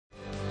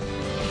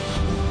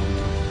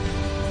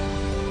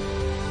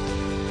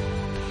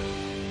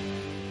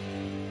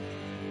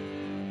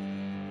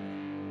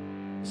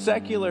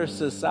Secular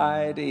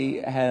society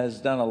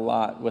has done a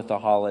lot with the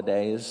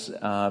holidays.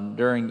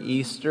 During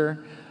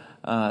Easter,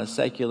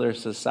 secular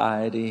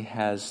society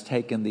has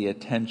taken the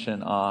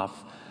attention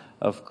off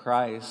of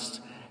Christ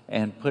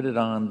and put it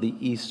on the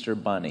Easter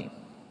bunny.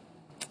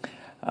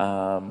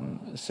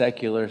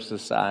 Secular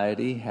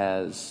society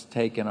has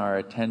taken our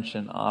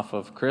attention off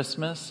of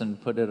Christmas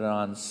and put it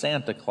on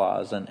Santa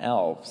Claus and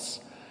elves.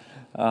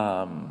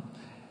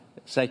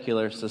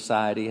 Secular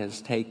society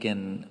has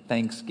taken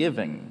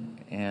Thanksgiving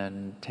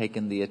and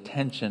taken the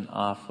attention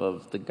off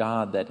of the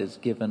God that has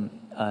given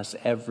us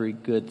every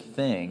good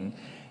thing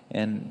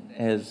and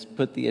has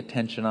put the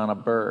attention on a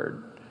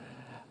bird.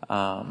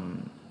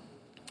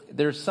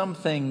 There's some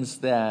things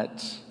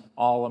that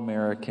all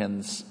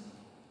Americans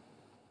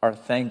are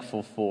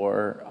thankful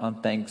for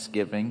on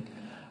Thanksgiving.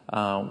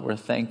 We're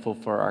thankful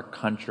for our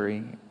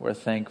country. We're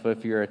thankful,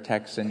 if you're a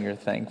Texan, you're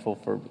thankful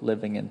for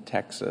living in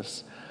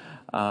Texas.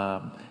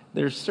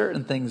 There's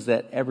certain things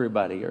that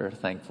everybody are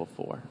thankful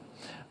for.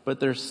 But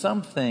there's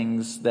some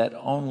things that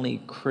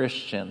only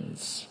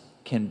Christians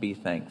can be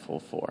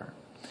thankful for.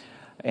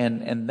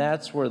 And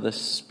that's where the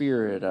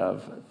spirit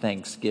of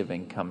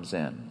Thanksgiving comes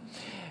in.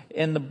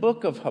 In the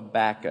book of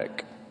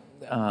Habakkuk,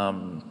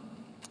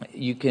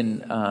 you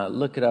can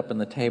look it up in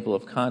the table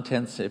of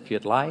contents if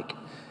you'd like.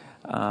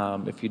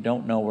 If you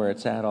don't know where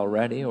it's at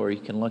already, or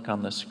you can look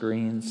on the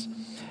screens.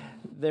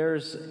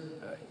 There's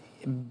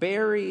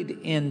buried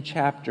in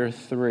chapter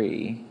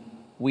 3,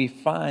 we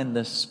find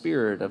the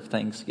spirit of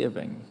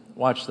Thanksgiving.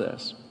 Watch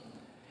this.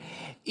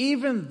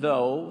 Even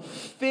though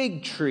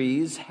fig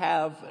trees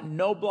have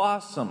no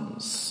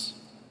blossoms,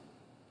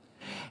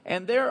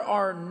 and there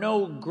are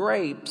no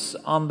grapes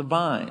on the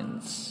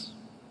vines,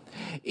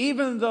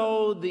 even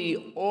though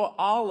the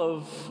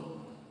olive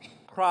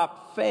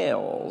crop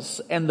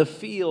fails and the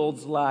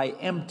fields lie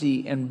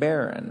empty and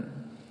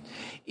barren,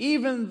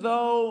 even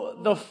though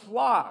the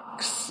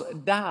flocks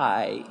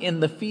die in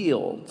the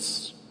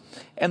fields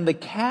and the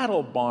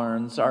cattle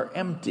barns are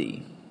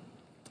empty,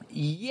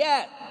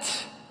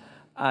 yet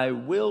I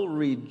will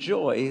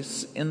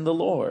rejoice in the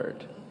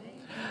Lord.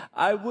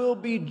 I will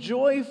be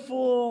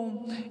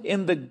joyful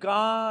in the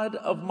God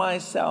of my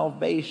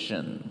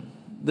salvation.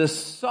 The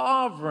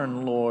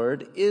sovereign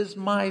Lord is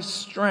my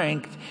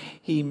strength.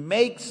 He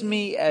makes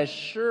me as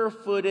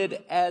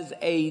sure-footed as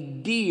a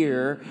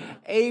deer,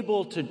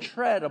 able to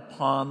tread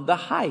upon the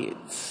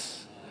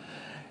heights.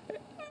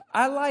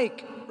 I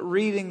like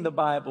reading the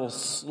Bible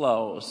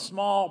slow,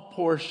 small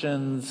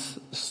portions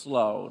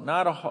slow,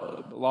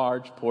 not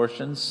large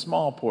portions,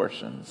 small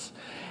portions.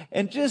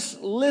 And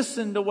just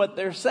listen to what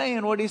they're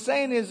saying. What he's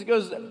saying is, he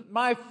goes,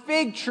 my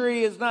fig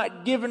tree is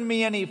not giving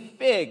me any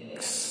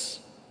figs.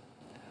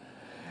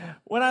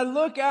 When I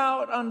look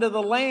out onto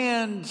the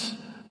land,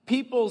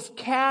 people's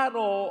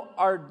cattle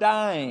are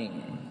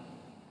dying.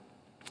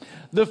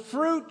 The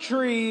fruit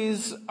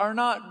trees are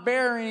not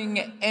bearing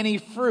any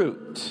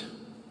fruit.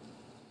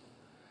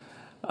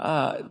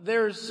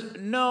 There's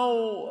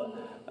no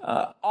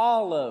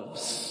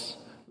olives.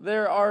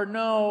 There are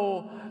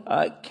no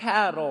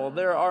cattle.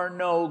 There are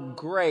no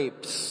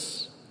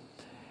grapes.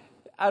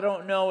 I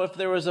don't know if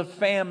there was a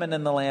famine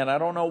in the land. I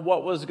don't know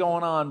what was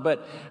going on.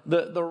 But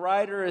the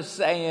writer is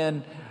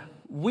saying,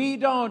 we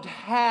don't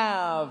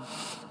have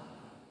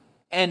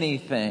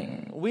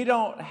anything. We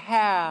don't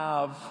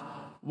have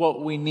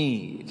what we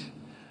need.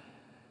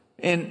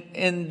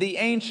 In the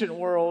ancient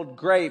world,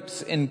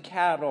 grapes and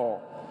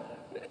cattle,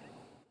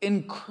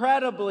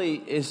 incredibly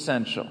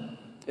essential.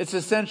 It's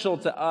essential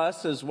to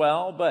us as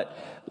well, but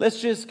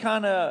let's just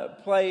kind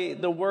of play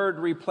the word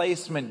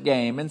replacement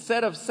game.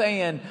 Instead of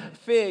saying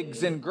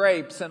figs and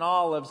grapes and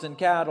olives and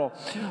cattle,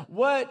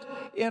 what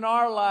in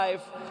our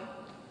life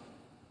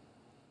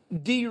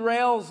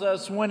derails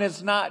us when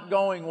it's not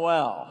going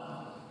well?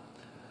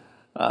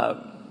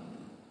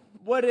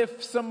 What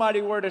if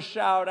somebody were to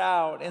shout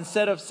out,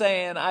 instead of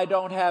saying, I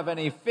don't have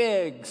any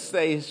figs,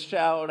 they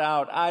shout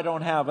out, I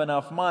don't have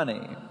enough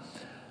money?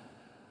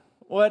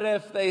 What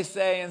if they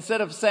say, instead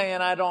of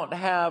saying, I don't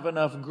have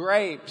enough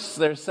grapes,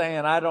 they're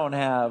saying, I don't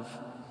have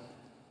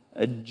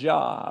a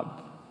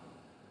job?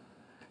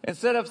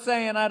 Instead of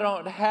saying, I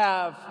don't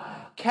have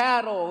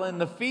cattle in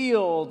the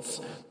fields,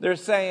 they're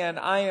saying,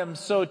 I am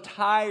so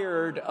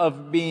tired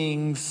of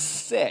being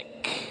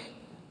sick.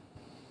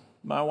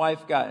 My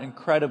wife got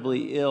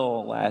incredibly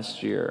ill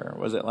last year.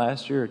 Was it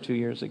last year or 2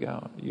 years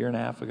ago? A year and a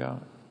half ago?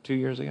 2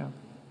 years ago?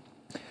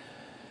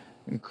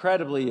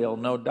 Incredibly ill.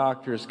 No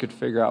doctors could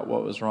figure out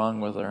what was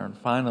wrong with her. And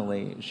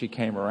finally, she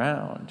came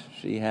around.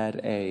 She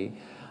had a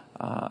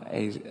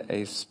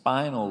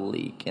spinal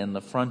leak, and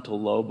the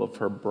frontal lobe of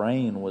her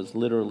brain was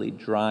literally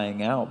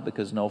drying out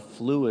because no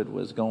fluid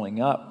was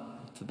going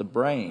up to the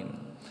brain.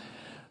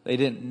 They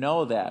didn't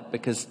know that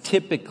because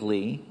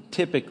typically,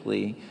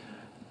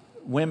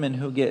 women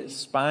who get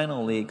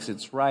spinal leaks,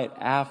 it's right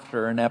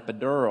after an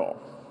epidural,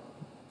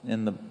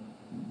 and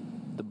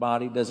the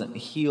body doesn't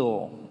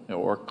heal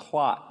or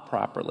clot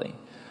properly.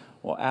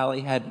 Well,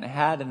 Allie hadn't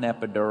had an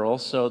epidural,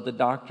 so the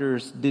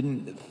doctors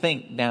didn't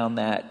think down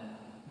that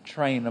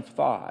train of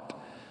thought.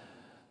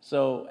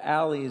 So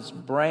Allie's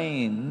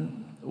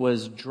brain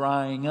was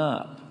drying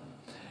up.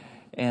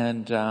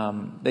 And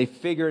they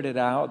figured it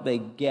out. They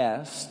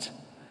guessed.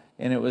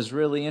 And it was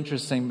really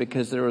interesting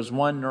because there was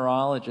one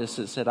neurologist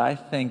that said, I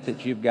think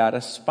that you've got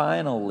a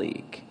spinal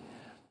leak.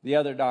 The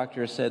other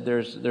doctor said,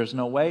 there's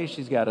no way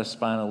she's got a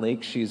spinal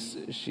leak.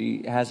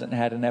 She hasn't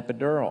had an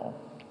epidural.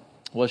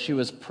 Well, she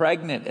was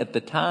pregnant at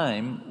the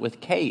time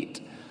with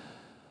Kate.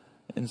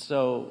 And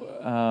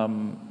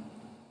so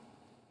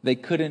they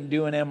couldn't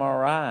do an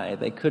MRI.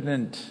 They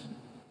couldn't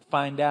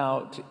find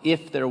out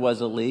if there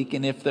was a leak.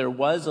 And if there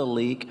was a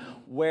leak,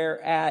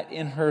 where at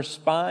in her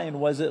spine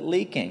was it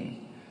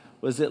leaking?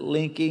 Was it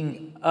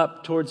leaking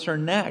up towards her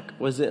neck?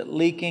 Was it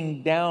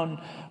leaking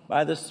down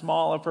by the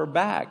small of her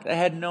back? They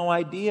had no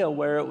idea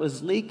where it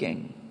was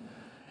leaking.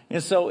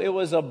 And so it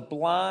was a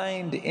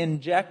blind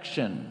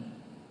injection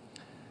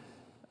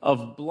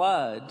of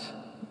blood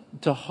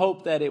to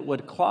hope that it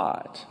would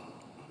clot.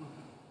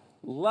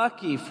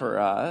 Lucky for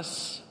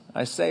us,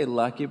 I say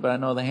lucky, but I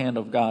know the hand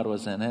of God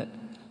was in it,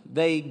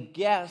 they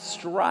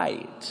guessed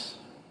right.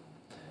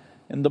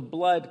 And the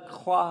blood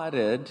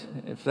clotted,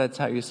 if that's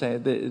how you say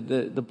it,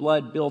 the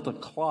blood built a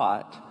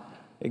clot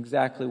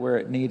exactly where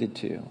it needed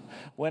to.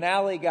 When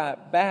Allie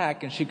got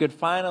back and she could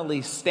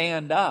finally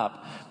stand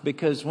up,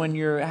 because when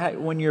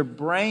your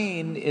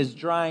brain is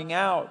drying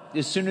out,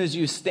 as soon as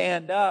you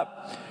stand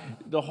up,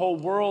 the whole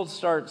world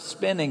starts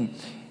spinning.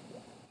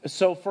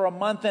 So for a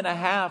month and a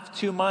half,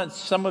 2 months,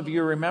 some of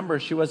you remember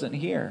she wasn't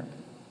here.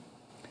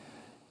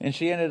 And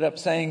she ended up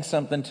saying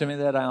something to me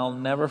that I'll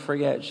never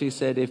forget. She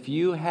said, if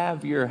you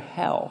have your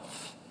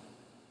health,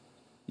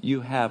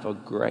 you have a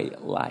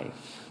great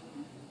life.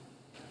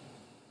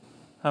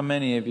 How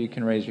many of you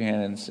can raise your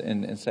hand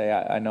and say,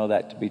 I know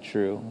that to be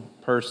true?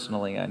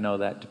 Personally, I know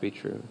that to be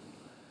true.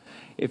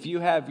 If you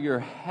have your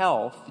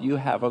health, you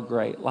have a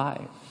great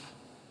life.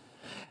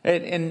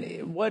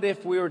 And what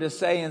if we were to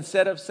say,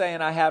 instead of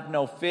saying, I have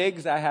no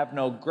figs, I have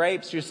no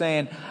grapes, you're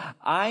saying,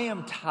 I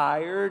am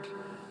tired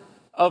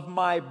of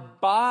my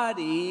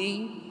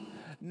body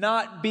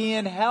not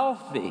being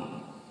healthy.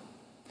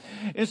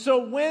 And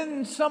so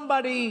when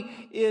somebody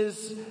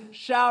is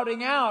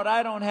shouting out,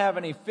 I don't have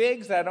any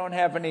figs, I don't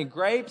have any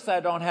grapes,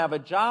 I don't have a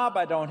job,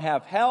 I don't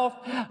have health,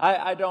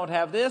 I don't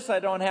have this, I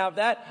don't have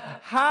that,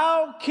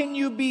 how can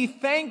you be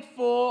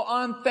thankful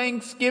on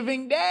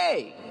Thanksgiving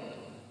Day?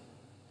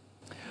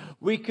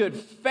 We could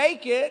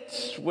fake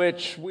it,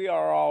 which we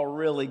are all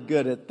really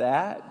good at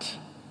that.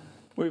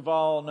 We've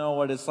all know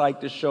what it's like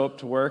to show up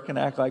to work and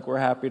act like we're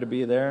happy to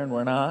be there and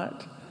we're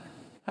not.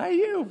 How are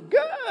you?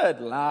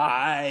 Good.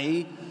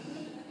 Lie.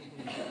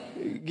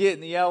 Get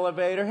in the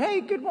elevator.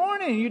 Hey, good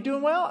morning. You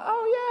doing well?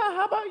 Oh, yeah.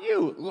 How about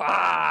you?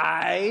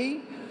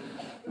 Lie.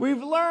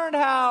 We've learned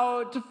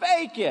how to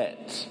fake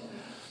it.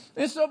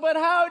 And so, but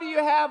how do you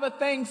have a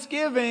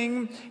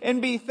Thanksgiving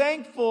and be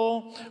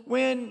thankful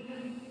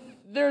when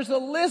there's a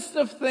list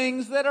of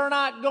things that are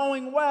not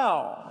going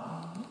well?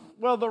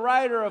 Well, the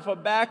writer of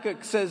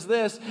Habakkuk says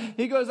this.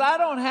 He goes, I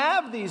don't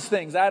have these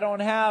things. I don't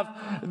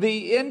have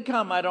the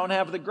income. I don't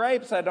have the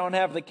grapes. I don't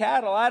have the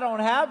cattle. I don't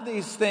have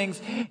these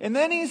things. And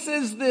then he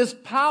says this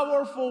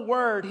powerful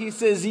word. He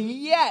says,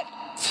 yet.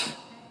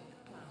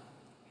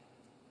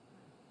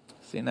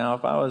 See, now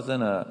if I was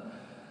in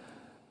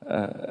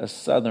a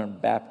Southern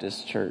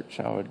Baptist church,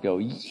 I would go,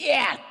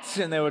 yet.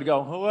 And they would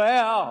go,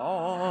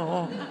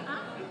 well.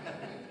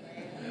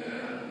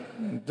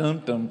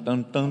 Dun, dun,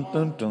 dun, dun,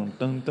 dun, dun,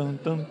 dun, dun,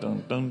 dun, dun,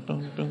 dun,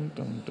 dun,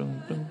 dun,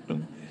 dun, dun,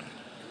 dun.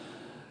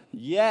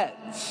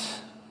 Yet,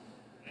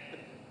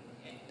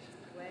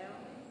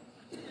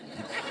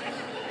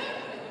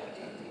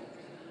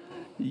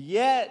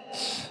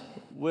 yet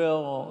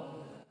will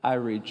I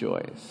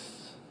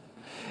rejoice.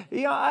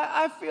 You know,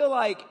 I feel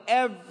like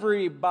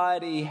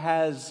everybody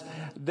has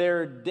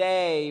their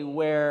day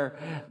where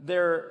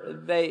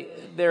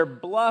their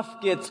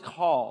bluff gets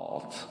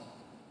called.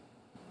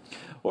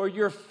 Or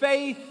your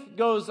faith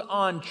goes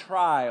on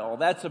trial.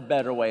 That's a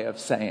better way of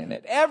saying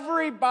it.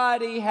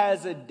 Everybody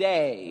has a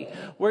day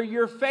where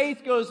your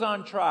faith goes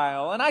on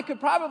trial. And I could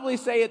probably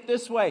say it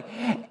this way.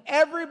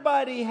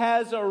 Everybody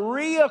has a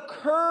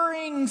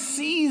reoccurring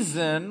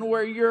season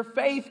where your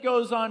faith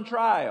goes on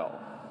trial.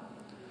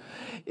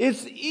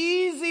 It's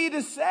easy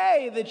to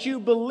say that you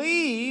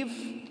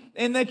believe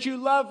and that you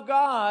love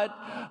God,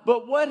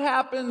 but what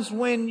happens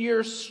when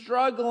you're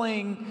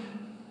struggling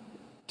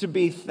to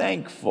be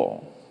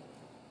thankful?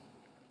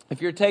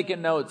 If you're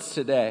taking notes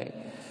today,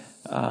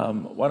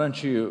 why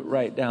don't you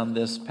write down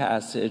this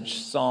passage,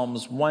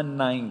 Psalms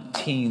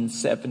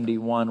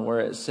 119:71, where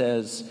it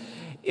says,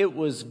 it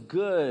was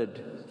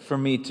good for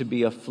me to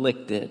be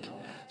afflicted,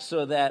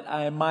 so that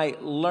I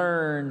might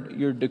learn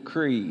your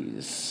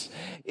decrees.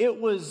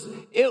 It was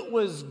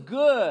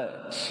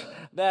good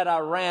that I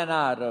ran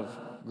out of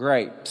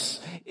grapes.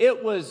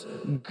 It was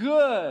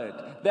good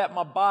that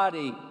my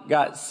body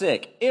got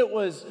sick. It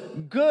was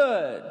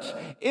good.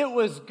 It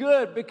was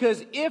good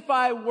because if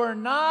I were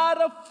not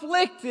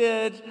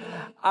afflicted,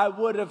 I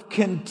would have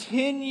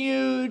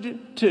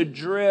continued to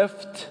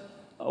drift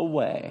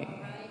away.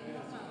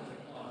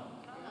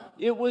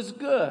 It was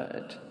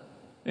good.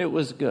 It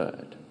was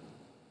good.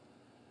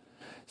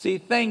 See,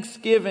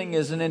 Thanksgiving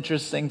is an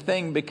interesting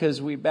thing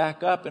because we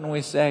back up and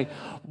we say,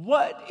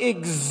 what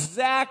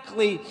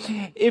exactly,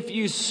 if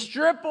you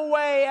strip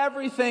away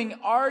everything,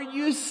 are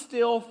you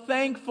still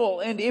thankful?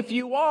 And if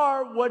you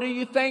are, what are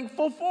you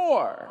thankful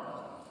for?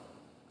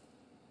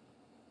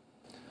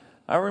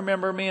 I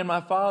remember me and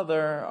my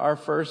father, our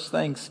first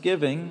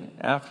Thanksgiving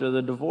after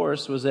the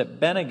divorce was at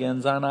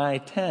Bennigan's on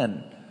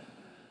I-10,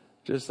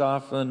 just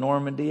off the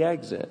Normandy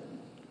exit.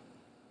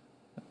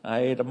 I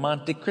ate a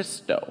Monte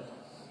Cristo.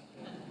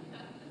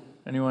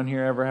 Anyone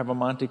here ever have a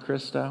Monte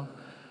Cristo?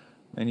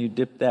 And you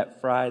dip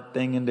that fried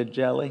thing into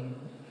jelly?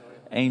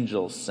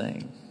 Angels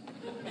sing.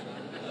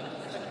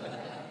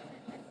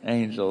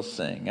 Angels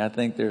sing. I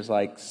think there's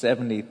like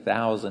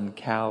 70,000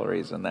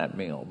 calories in that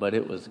meal, but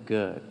it was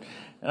good.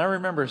 And I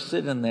remember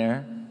sitting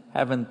there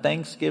having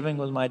Thanksgiving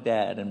with my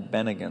dad in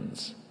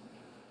Bennigan's.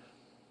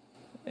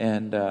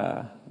 And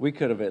we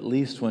could have at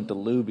least went to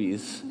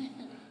Luby's,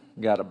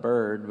 got a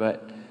bird,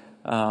 but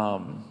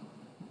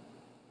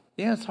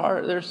yeah, it's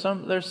hard. There's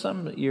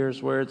some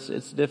years where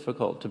it's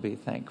difficult to be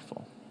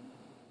thankful.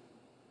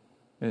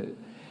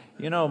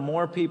 You know,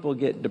 more people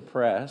get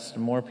depressed,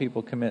 more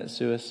people commit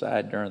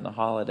suicide during the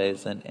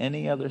holidays than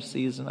any other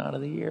season out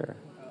of the year.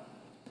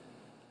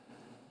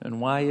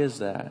 And why is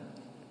that?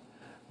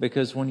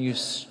 Because when you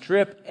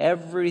strip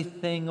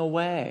everything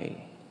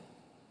away,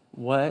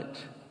 what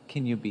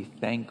can you be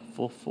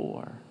thankful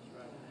for?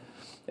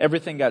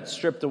 Everything got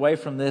stripped away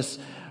from this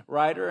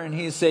writer, and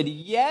he said,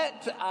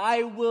 yet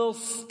I will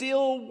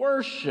still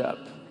worship.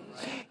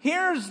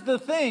 Here's the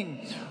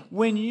thing.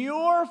 When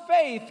your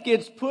faith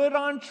gets put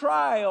on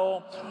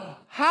trial,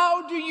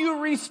 how do you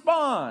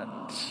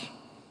respond?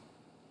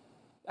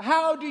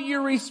 How do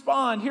you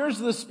respond? Here's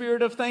the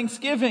spirit of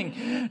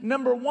thanksgiving.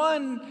 Number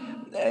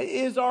one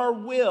is our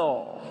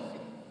will.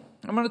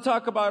 I'm going to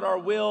talk about our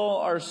will,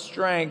 our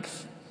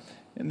strength,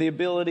 and the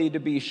ability to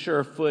be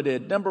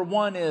sure-footed. Number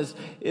one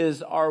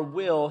is our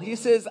will. He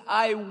says,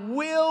 I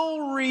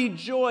will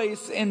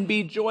rejoice and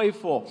be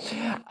joyful.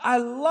 I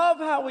love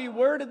how he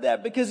worded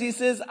that because he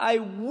says, I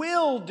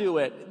will do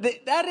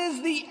it. That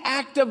is the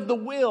act of the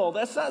will.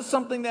 That's not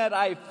something that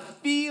I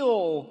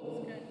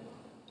feel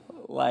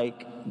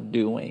like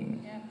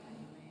doing.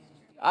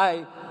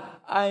 I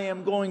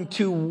am going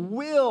to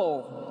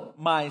will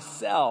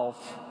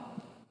myself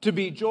to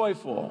be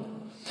joyful.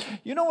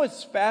 You know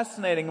what's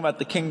fascinating about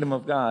the kingdom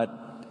of God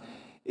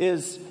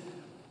is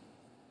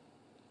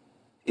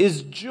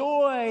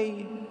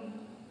joy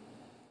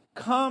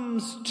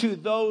comes to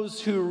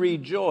those who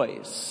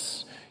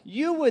rejoice.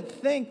 You would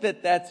think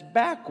that that's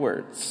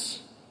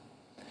backwards.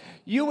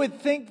 You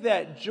would think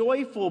that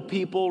joyful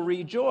people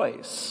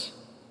rejoice.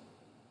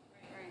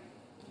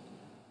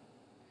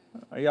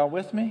 Are y'all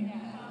with me?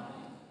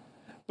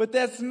 But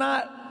that's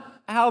not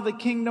how the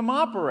kingdom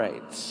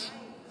operates.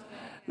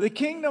 The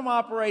kingdom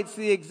operates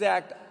the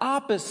exact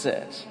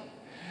opposite.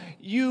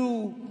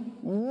 You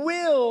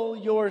will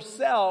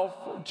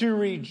yourself to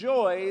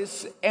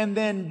rejoice, and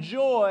then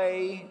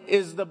joy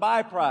is the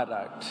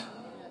byproduct.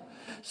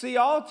 See,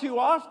 all too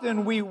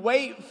often we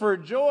wait for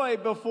joy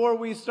before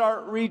we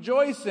start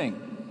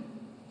rejoicing.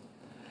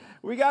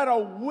 We got to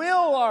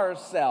will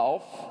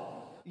ourselves,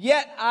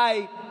 yet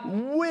I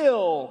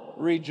will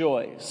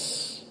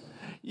rejoice.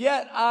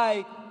 Yet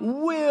I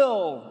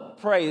will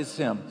praise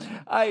him.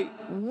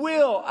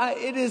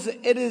 It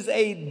is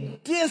a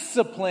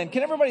discipline.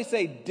 Can everybody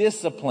say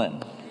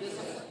discipline?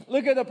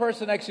 Look at the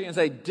person next to you and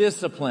say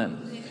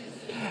discipline.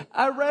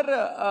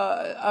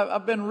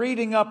 I've been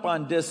reading up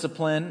on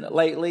discipline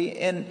lately,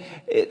 and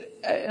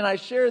I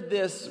shared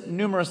this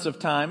numerous of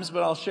times,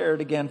 but I'll share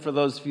it again for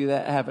those of you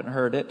that haven't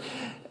heard it.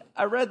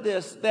 I read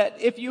this,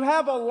 that if you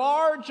have a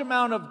large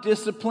amount of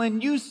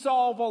discipline, you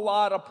solve a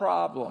lot of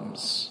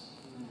problems.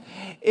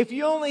 If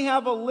you only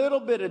have a little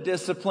bit of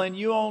discipline,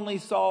 you only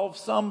solve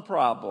some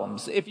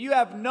problems. If you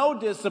have no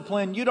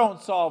discipline, you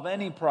don't solve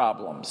any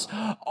problems.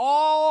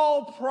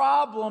 All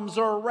problems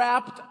are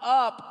wrapped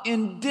up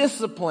in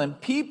discipline.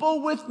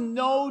 People with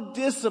no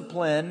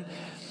discipline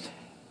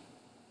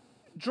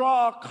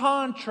draw a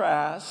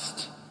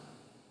contrast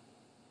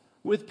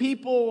with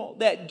people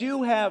that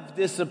do have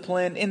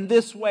discipline in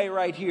this way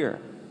right here.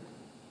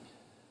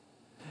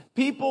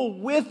 People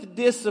with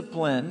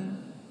discipline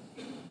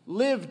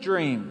live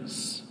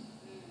dreams.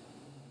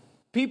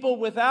 People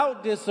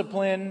without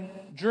discipline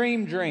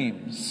dream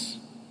dreams.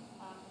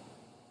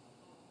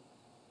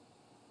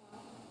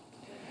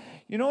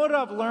 You know what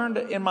I've learned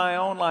in my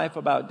own life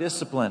about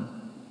discipline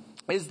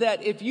is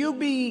that if you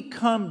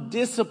become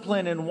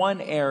disciplined in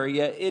one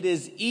area, it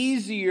is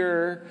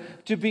easier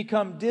to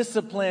become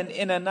disciplined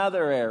in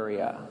another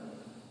area.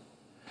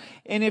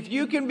 And if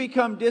you can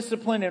become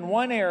disciplined in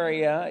one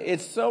area,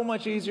 it's so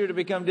much easier to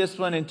become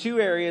disciplined in two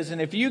areas.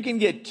 And if you can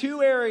get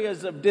two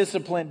areas of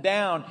discipline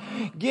down,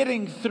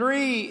 getting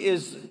three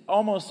is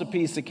almost a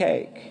piece of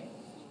cake.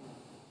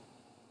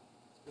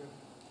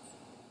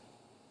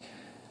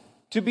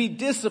 To be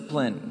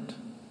disciplined.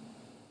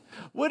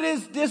 What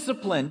is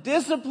discipline?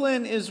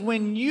 Discipline is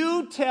when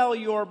you tell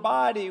your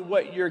body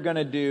what you're going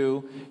to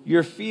do,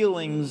 your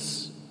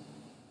feelings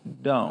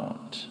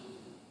don't.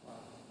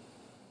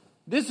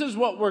 This is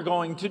what we're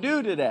going to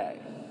do today.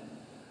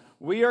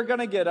 We are going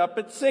to get up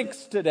at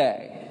 6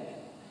 today.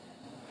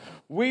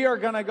 We are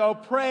going to go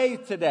pray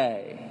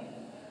today.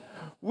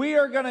 We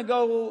are going to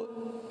go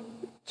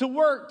to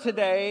work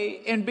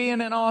today and be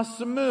in an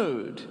awesome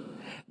mood.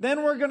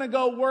 Then we're going to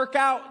go work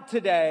out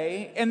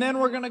today, and then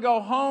we're going to go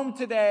home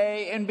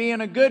today and be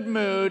in a good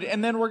mood,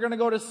 and then we're going to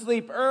go to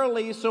sleep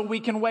early so we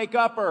can wake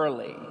up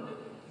early.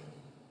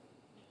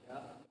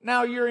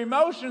 Now your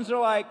emotions are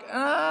like,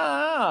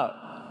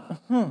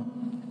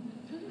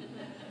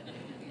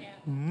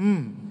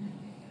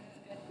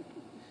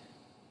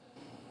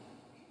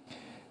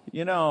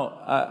 You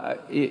know,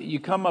 you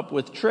come up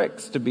with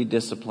tricks to be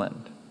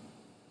disciplined.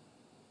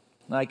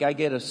 Like I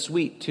get a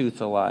sweet tooth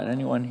a lot.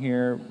 Anyone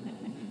here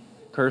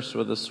curse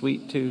with a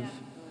sweet tooth?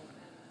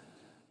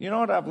 You know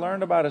what I've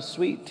learned about a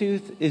sweet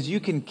tooth is you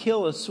can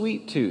kill a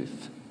sweet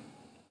tooth.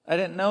 I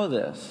didn't know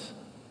this.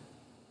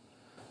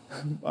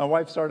 My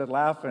wife started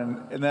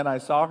laughing, and then I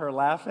saw her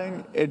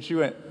laughing, and she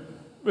went,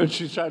 but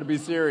she's trying to be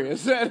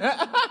serious.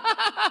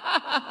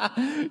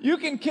 You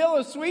can kill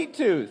a sweet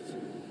tooth.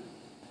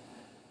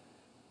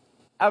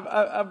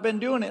 I've been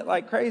doing it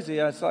like crazy.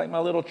 It's like my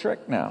little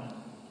trick now.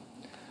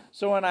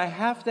 So when I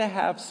have to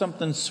have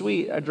something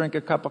sweet, I drink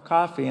a cup of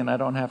coffee and I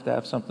don't have to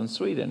have something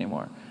sweet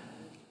anymore.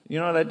 You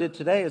know what I did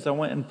today is I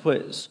went and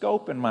put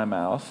scope in my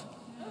mouth,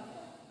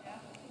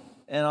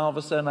 and all of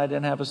a sudden I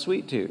didn't have a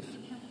sweet tooth.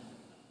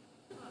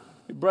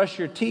 You brush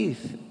your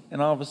teeth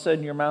and all of a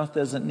sudden your mouth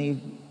doesn't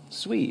need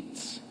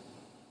sweets.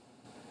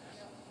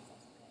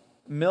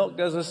 Milk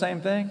does the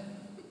same thing.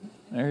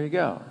 There you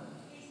go.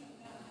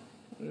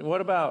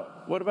 What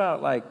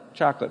about like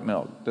chocolate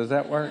milk? Does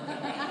that work?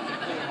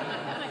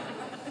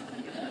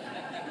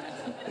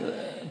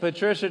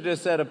 Patricia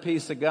just said a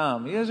piece of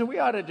gum. We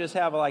ought to just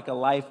have like a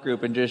life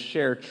group and just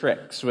share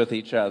tricks with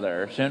each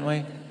other, shouldn't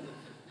we?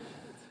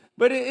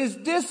 But it is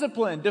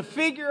discipline, to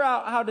figure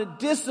out how to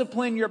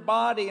discipline your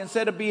body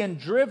instead of being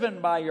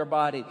driven by your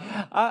body.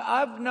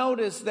 I've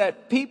noticed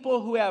that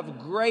people who have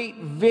great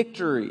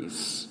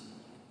victories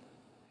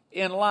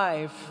in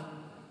life,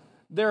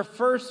 their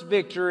first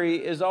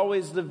victory is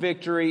always the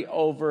victory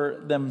over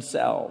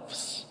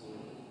themselves.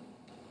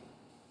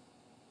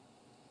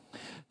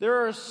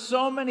 There are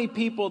so many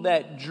people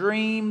that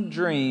dream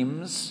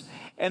dreams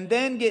and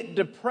then get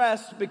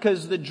depressed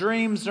because the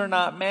dreams are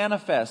not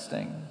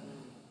manifesting.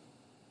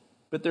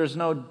 But there's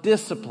no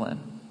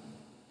discipline.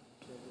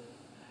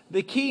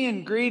 The key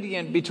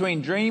ingredient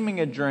between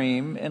dreaming a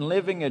dream and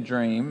living a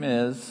dream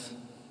is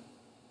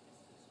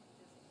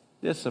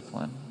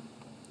discipline.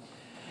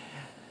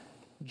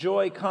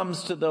 Joy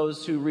comes to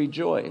those who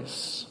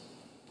rejoice.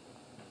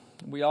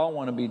 We all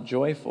want to be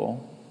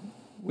joyful.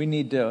 We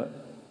need to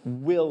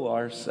will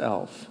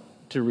ourselves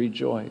to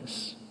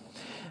rejoice.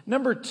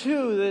 Number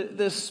 2,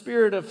 the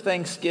spirit of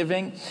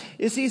thanksgiving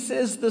is he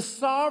says, the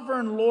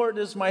sovereign Lord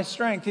is my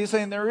strength. He's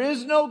saying there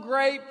is no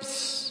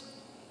grapes.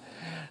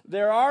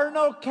 There are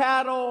no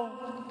cattle.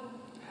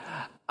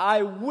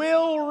 I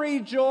will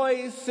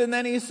rejoice. And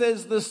then he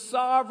says, the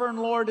sovereign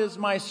Lord is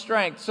my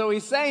strength. So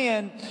he's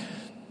saying,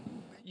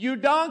 you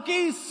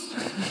donkeys,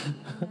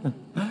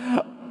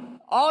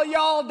 all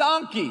y'all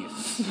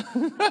donkeys,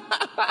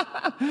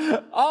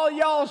 all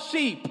y'all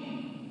sheep.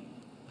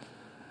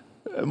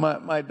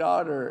 My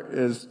daughter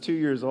is 2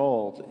 years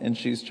old, and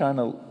she's trying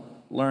to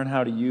learn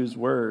how to use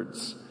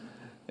words.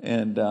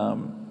 And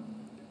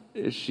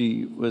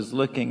she was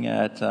looking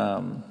at,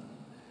 I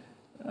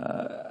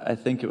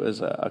think it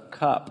was a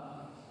cup,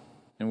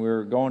 and we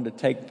were going to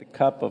take the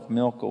cup of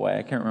milk away.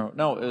 I can't remember.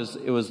 No,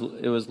 it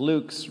was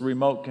Luke's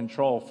remote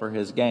control for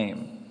his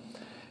game.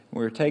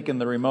 We were taking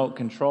the remote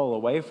control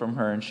away from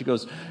her, and she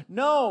goes,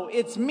 "No,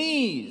 it's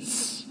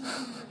me's."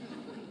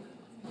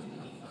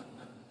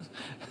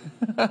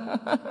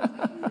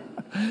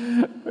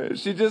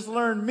 She just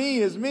learned me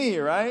is me,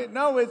 right?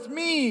 No, it's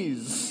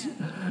me's.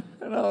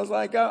 And I was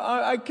like,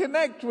 I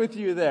connect with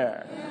you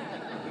there.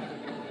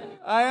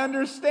 I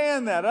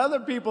understand that. Other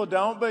people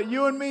don't, but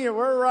you and me,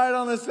 we're right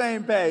on the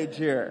same page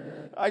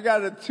here. I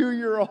got a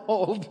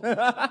 2-year-old.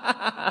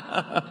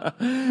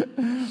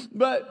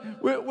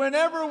 But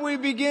whenever we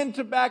begin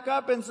to back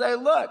up and say,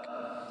 look,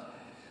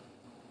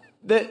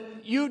 that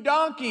you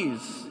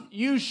donkeys,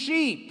 you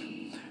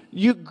sheep,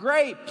 you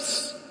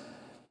grapes,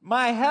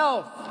 my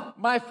health,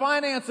 my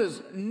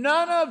finances,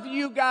 none of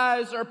you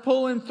guys are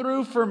pulling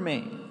through for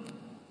me.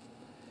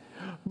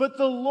 But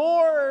the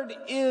Lord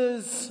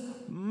is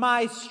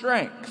my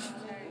strength.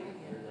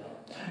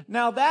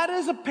 Now that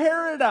is a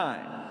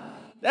paradigm.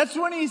 That's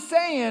when he's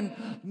saying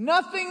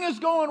nothing is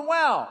going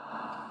well.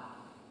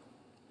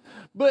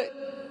 But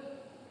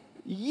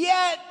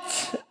yet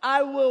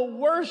I will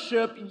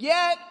worship,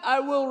 yet I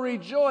will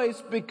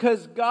rejoice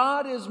because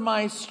God is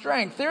my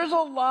strength. There's a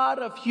lot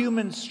of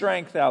human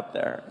strength out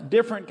there,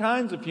 different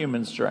kinds of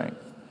human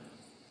strength.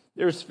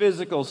 There's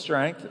physical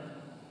strength,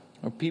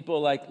 where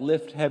people like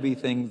lift heavy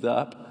things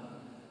up.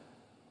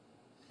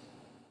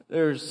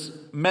 There's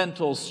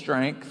mental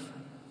strength.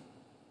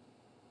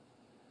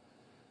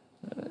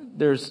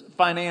 There's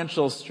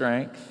financial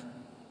strength.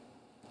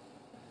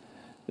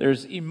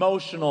 There's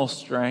emotional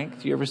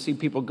strength. You ever see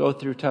people go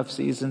through tough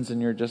seasons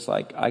and you're just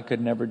like, I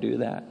could never do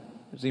that?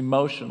 There's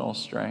emotional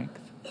strength.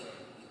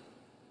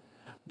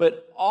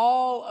 But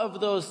all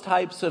of those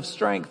types of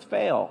strength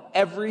fail.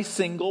 Every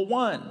single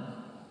one.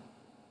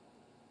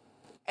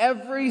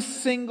 Every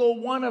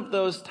single one of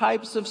those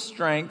types of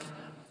strength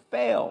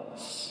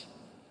fails.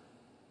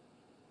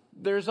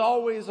 There's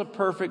always a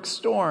perfect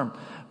storm.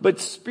 But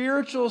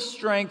spiritual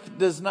strength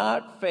does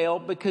not fail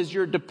because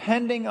you're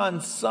depending on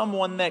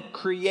someone that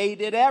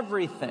created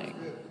everything.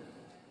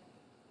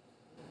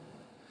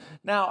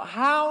 Now,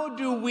 how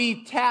do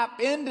we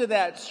tap into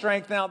that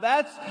strength? Now,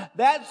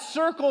 that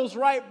circles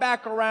right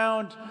back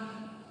around.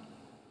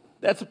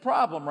 That's a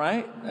problem,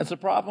 right? That's a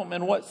problem.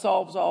 And what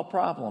solves all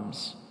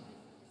problems?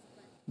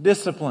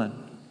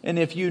 Discipline. And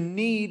if you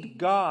need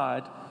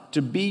God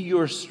to be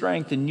your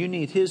strength and you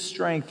need His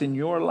strength in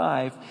your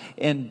life,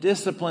 and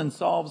discipline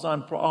solves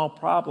on all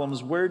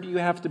problems, where do you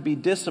have to be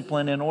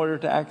disciplined in order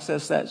to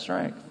access that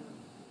strength?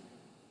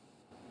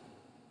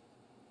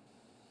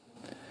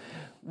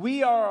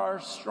 We are our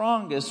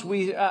strongest.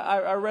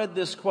 I read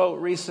this quote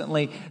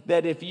recently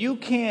that if you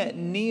can't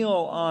kneel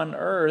on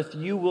earth,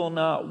 you will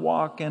not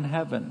walk in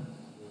heaven.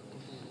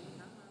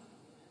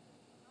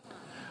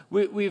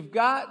 We've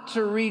got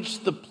to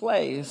reach the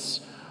place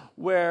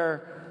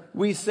where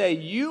we say,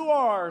 you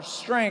are our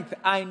strength.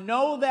 I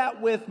know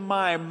that with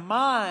my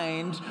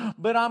mind,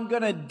 but I'm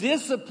going to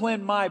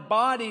discipline my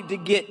body to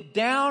get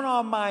down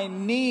on my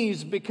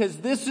knees because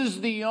this is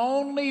the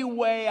only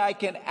way I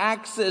can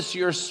access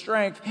your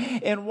strength.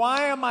 And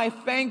why am I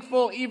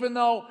thankful even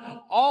though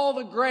all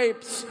the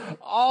grapes,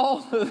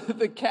 all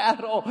the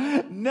cattle,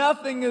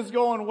 nothing is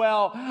going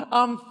well?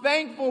 I'm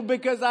thankful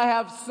because I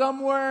have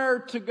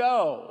somewhere to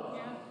go.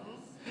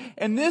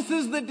 And this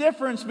is the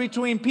difference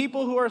between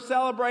people who are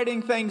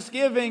celebrating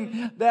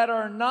Thanksgiving that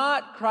are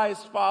not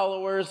Christ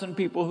followers and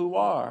people who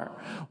are.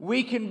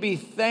 We can be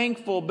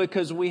thankful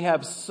because we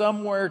have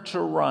somewhere to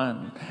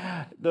run.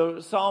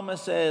 The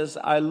psalmist says,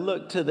 I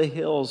look to the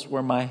hills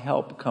where my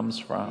help comes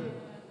from.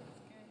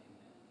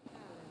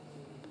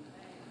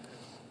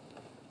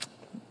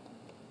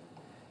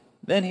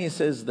 Then he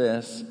says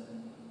this.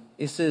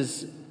 He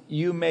says,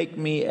 you make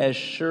me as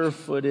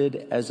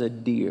sure-footed as a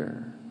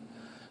deer.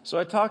 So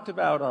I talked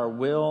about our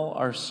will,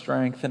 our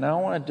strength, and I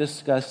want to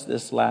discuss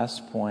this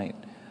last point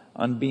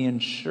on being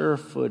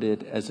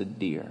sure-footed as a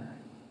deer.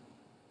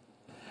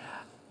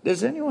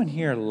 Does anyone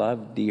here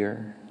love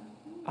deer?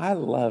 I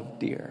love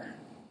deer.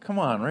 Come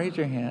on, raise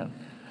your hand.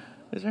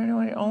 Is there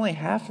anyone? Only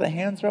half the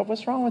hands are up.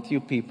 What's wrong with you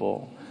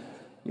people?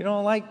 You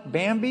don't like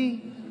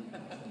Bambi?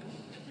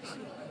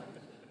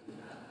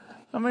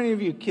 How many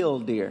of you kill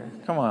deer?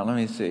 Come on, let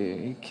me see.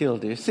 You kill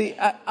deer. See,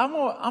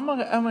 I'm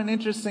an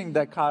interesting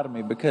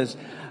dichotomy because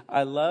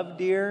I love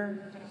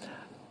deer.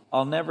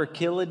 I'll never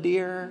kill a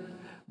deer.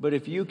 But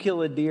if you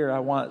kill a deer, I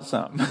want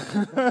some.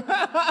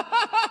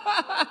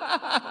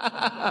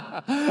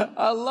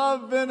 I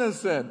love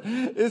venison.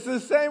 It's the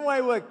same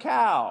way with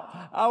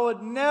cow. I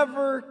would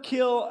never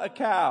kill a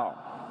cow.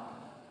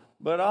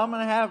 But I'm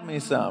going to have me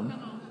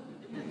some.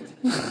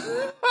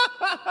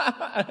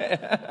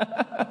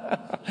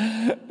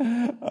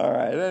 All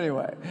right,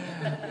 anyway.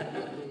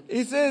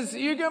 He says,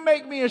 you can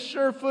make me as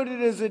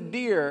sure-footed as a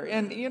deer.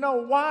 And you know,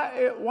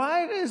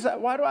 why is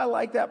that? Why do I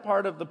like that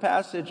part of the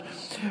passage?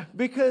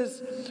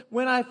 Because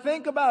when I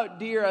think about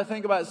deer, I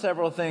think about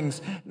several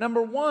things.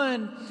 Number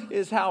one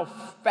is how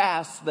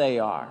fast they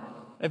are.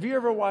 Have you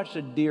ever watched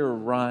a deer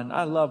run?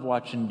 I love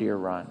watching deer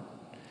run.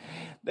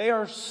 They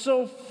are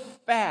so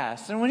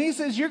fast. And when he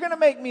says, you're going to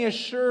make me as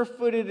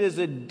sure-footed as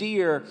a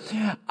deer,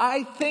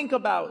 I think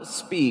about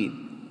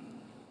speed.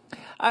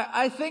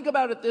 I think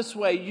about it this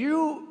way.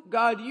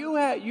 God,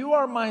 you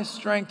are my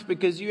strength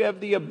because you have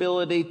the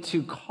ability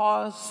to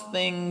cause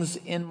things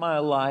in my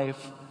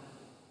life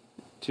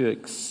to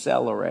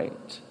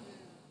accelerate.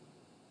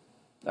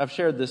 I've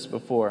shared this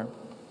before.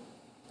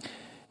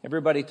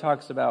 Everybody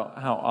talks about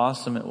how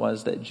awesome it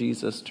was that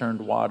Jesus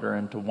turned water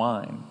into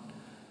wine.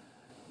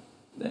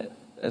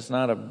 That's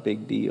not a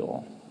big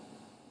deal.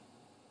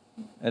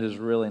 It is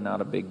really not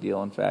a big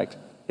deal. In fact,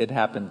 it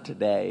happened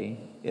today.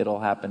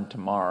 It'll happen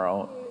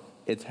tomorrow.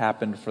 It's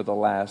happened for the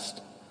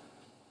last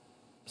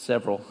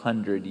several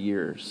hundred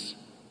years.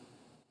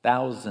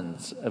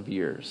 Thousands of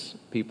years,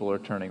 people are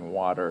turning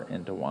water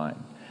into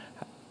wine.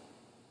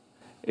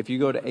 If you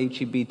go to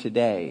H-E-B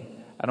today,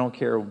 I don't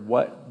care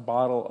what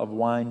bottle of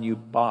wine you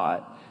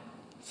bought,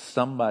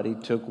 somebody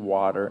took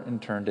water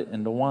and turned it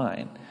into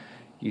wine.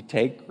 You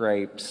take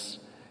grapes,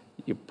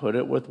 you put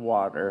it with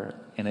water,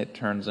 and it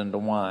turns into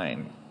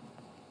wine.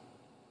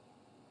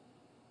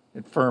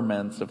 It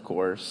ferments, of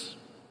course.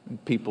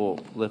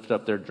 People lift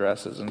up their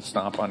dresses and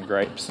stomp on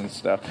grapes and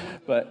stuff.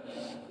 But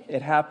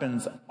it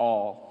happens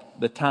all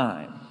the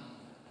time.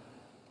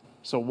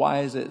 So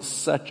why is it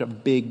such a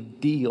big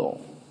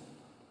deal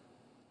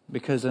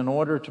Because in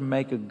order to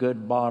make a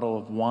good bottle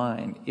of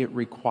wine, it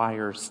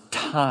requires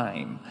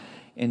time.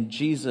 And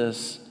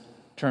Jesus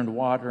turned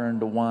water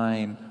into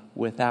wine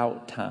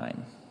without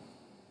time.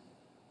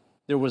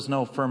 There was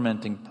no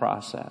fermenting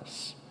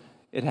process.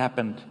 It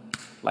happened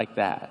like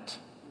that.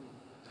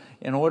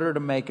 In order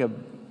to make a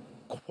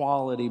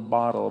quality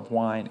bottle of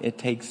wine, it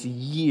takes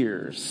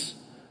years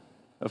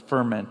of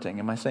fermenting.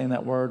 Am I saying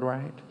that word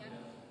right?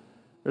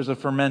 There's a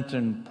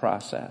fermenting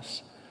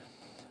process.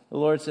 The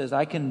Lord says,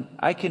 I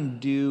can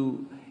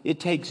do, it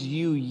takes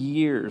you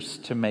years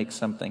to make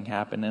something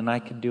happen, and I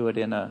can do it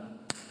in a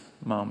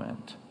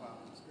moment.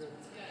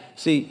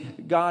 See,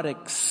 God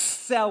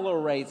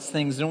accelerates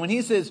things. And when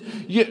he says,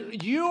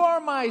 you are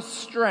my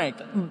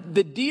strength.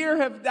 The deer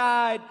have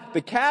died.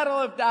 The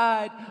cattle have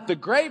died. The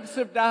grapes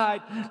have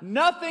died.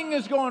 Nothing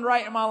is going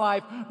right in my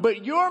life.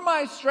 But you're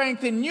my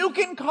strength, and you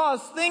can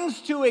cause things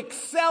to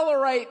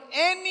accelerate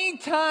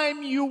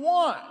anytime you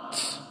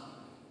want.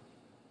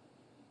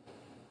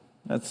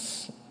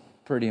 That's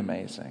pretty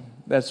amazing.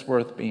 That's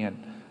worth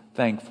being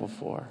thankful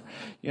for.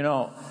 You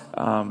know,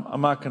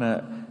 I'm not going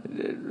to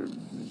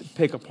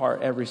pick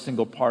apart every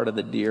single part of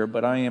the deer,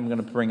 but I am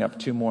going to bring up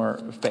two more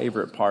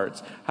favorite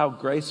parts. How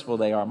graceful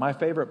they are. My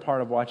favorite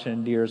part of watching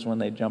a deer is when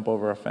they jump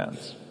over a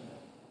fence.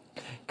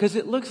 Because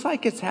it looks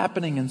like it's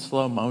happening in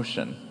slow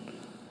motion.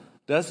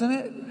 Doesn't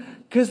it?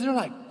 Because they're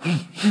like,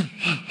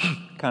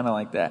 kind of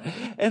like that.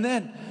 And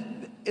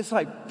then it's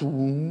like,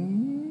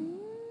 boom.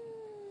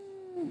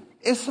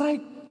 It's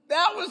like,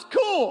 that was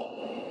cool.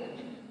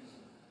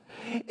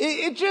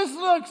 It just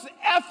looks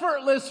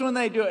effortless when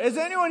they do it. Has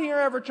anyone here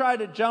ever tried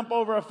to jump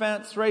over a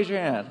fence? Raise your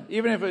hand,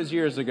 even if it was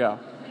years ago.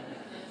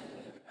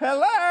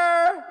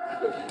 Hello?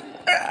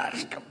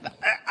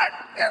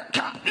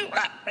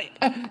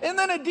 And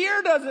then a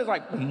deer does it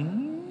like,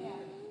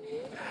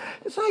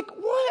 it's like,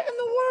 what in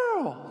the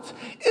world?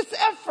 It's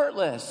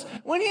effortless.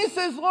 When he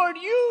says, Lord,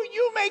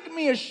 you make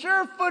me as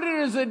sure-footed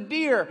as a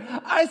deer,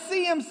 I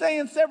see him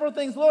saying several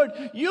things. Lord,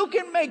 you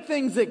can make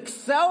things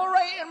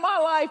accelerate in my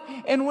life,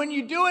 and when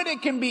you do it,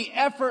 it can be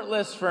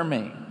effortless for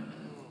me.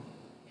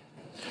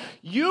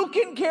 You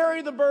can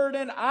carry the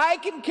burden, I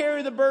can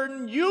carry the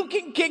burden, you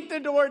can kick the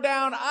door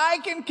down, I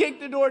can kick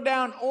the door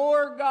down,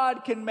 or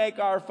God can make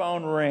our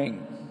phone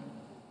ring.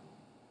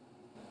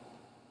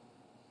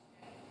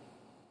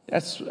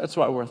 That's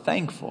why we're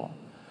thankful.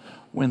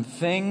 When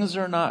things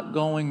are not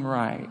going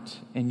right,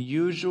 and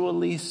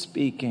usually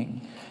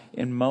speaking,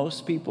 in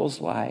most people's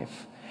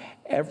life,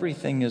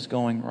 everything is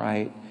going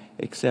right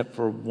except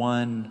for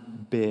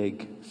one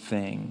big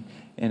thing,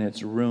 and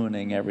it's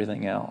ruining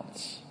everything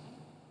else.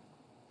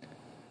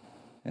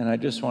 And I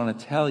just want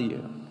to tell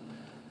you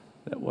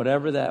that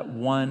whatever that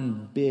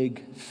one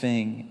big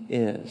thing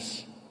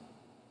is,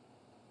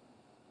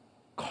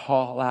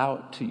 call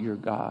out to your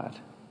God.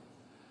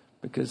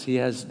 Because he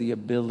has the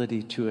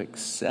ability to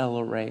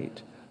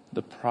accelerate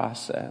the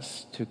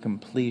process to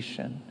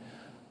completion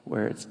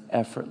where it's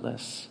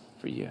effortless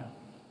for you.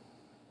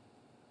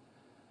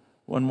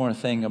 One more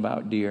thing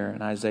about deer,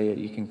 and Isaiah,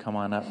 you can come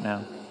on up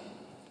now,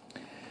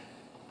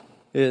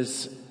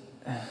 is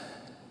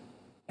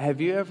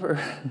have you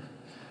ever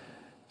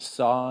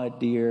saw a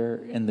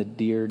deer and the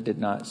deer did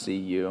not see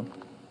you?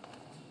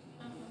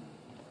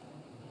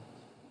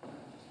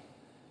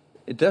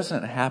 It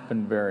doesn't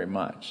happen very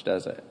much,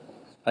 does it?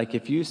 Like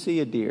if you see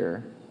a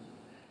deer,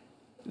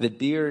 the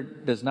deer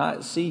does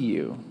not see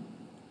you,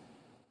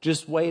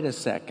 just wait a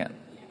second.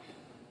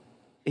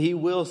 He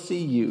will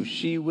see you.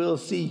 She will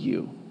see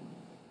you.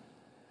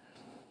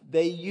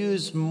 They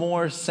use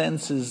more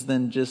senses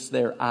than just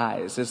their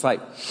eyes. It's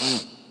like,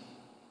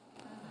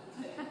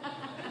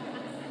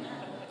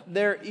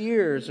 their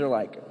ears are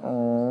like,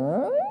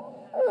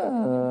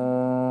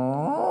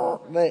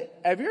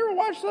 have you ever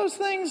watched those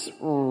things?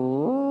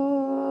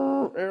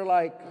 They're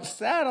like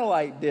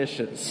satellite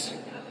dishes.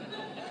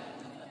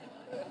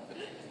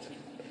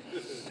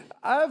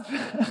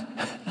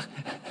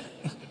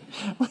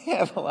 We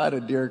have a lot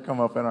of deer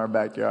come up in our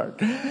backyard.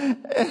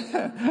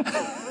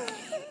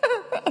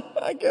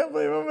 I can't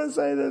believe I'm going to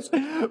say this,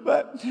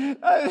 but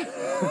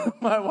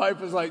my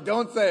wife was like,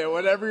 don't say it.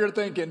 Whatever you're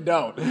thinking,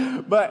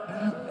 don't.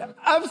 But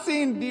I've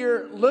seen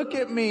deer look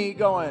at me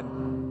going,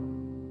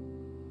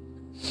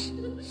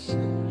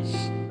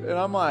 and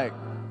I'm like,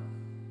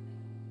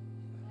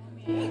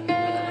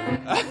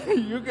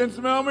 you can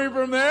smell me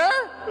from there?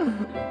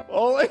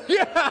 Holy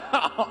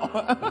cow.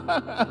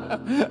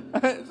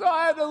 So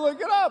I had to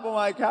look it up. I'm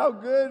like, how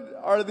good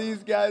are these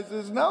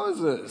guys'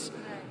 noses?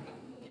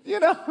 You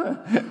know?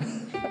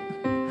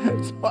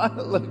 So I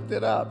looked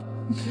it up.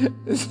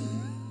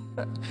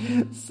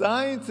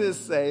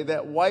 Scientists say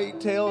that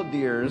white-tailed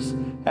deers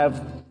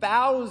have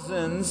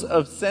thousands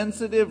of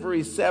sensitive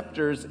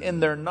receptors in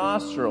their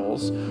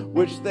nostrils,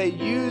 which they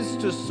use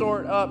to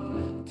sort up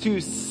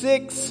to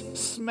 6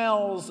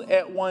 smells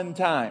at one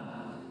time.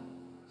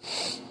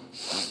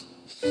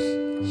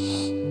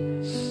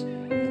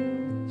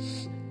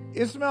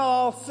 You smell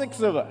all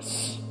 6 of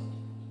us.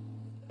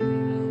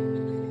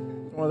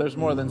 Well, there's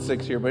more than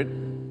 6 here, but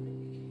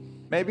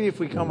Maybe if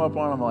we come up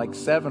on them like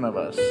 7 of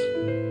us,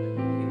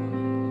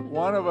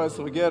 one of us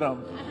will get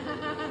them.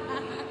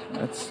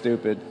 That's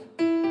stupid.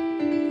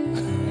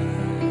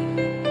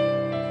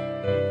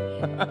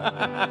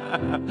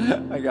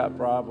 I got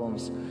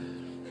problems.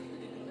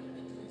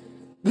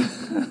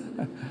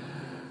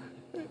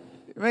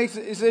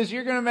 It says,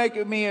 you're going to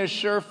make me as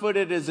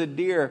sure-footed as a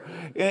deer.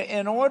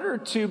 In order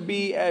to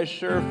be as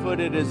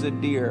sure-footed as a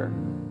deer,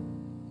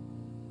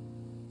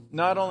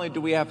 not only do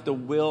we have to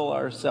will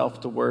ourselves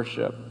to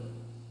worship,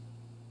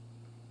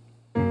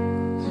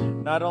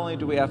 not only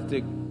do we have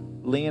to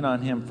lean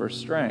on Him for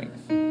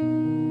strength,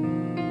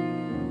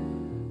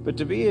 but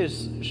to be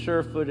as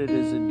sure-footed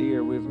as a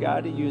deer, we've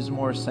got to use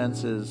more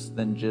senses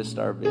than just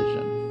our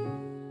vision.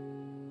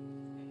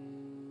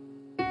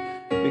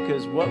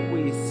 Because what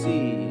we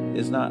see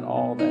is not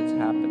all that's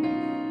happening.